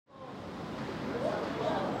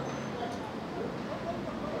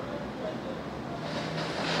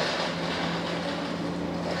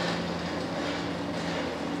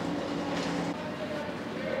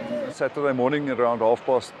Saturday morning around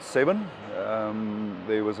 7:30.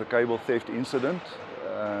 There was a cable theft incident.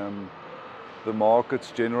 The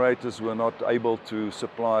market's generators were not able to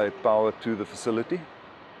supply power to the facility,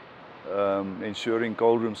 ensuring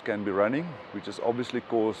cold rooms can be running, which has obviously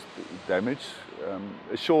caused damage.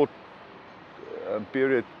 A short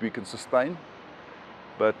period we can sustain,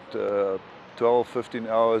 but 12-15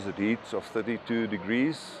 hours at heats of 32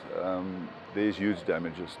 degrees, there's huge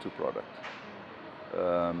damages to product.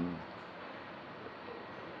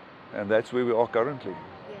 And that's where we are currently.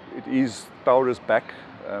 Power is back,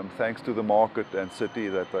 thanks to the market and city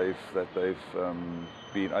that they've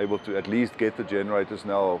been able to at least get the generators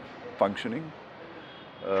now functioning,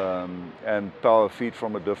 and power feed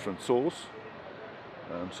from a different source.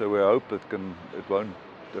 So we hope it won't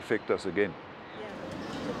affect us again.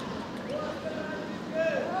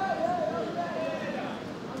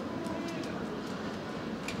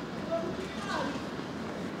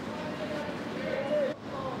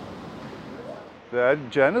 The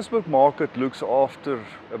Johannesburg market looks after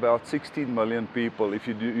about 16 million people. If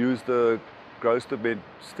you use the gross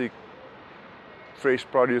domestic fresh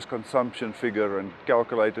produce consumption figure and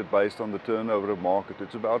calculate it based on the turnover of market,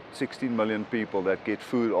 it's about 16 million people that get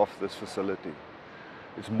food off this facility.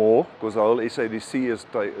 It's more because the whole SADC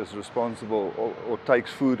is responsible or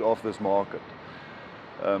takes food off this market.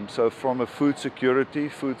 So from a food security,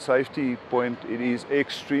 food safety point, it is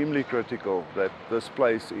extremely critical that this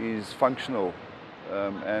place is functional,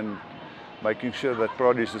 and making sure that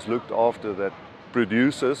produce is looked after, that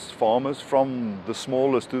producers, farmers, from the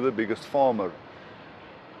smallest to the biggest farmer,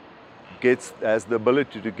 has the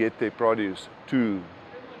ability to get their produce to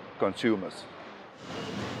consumers.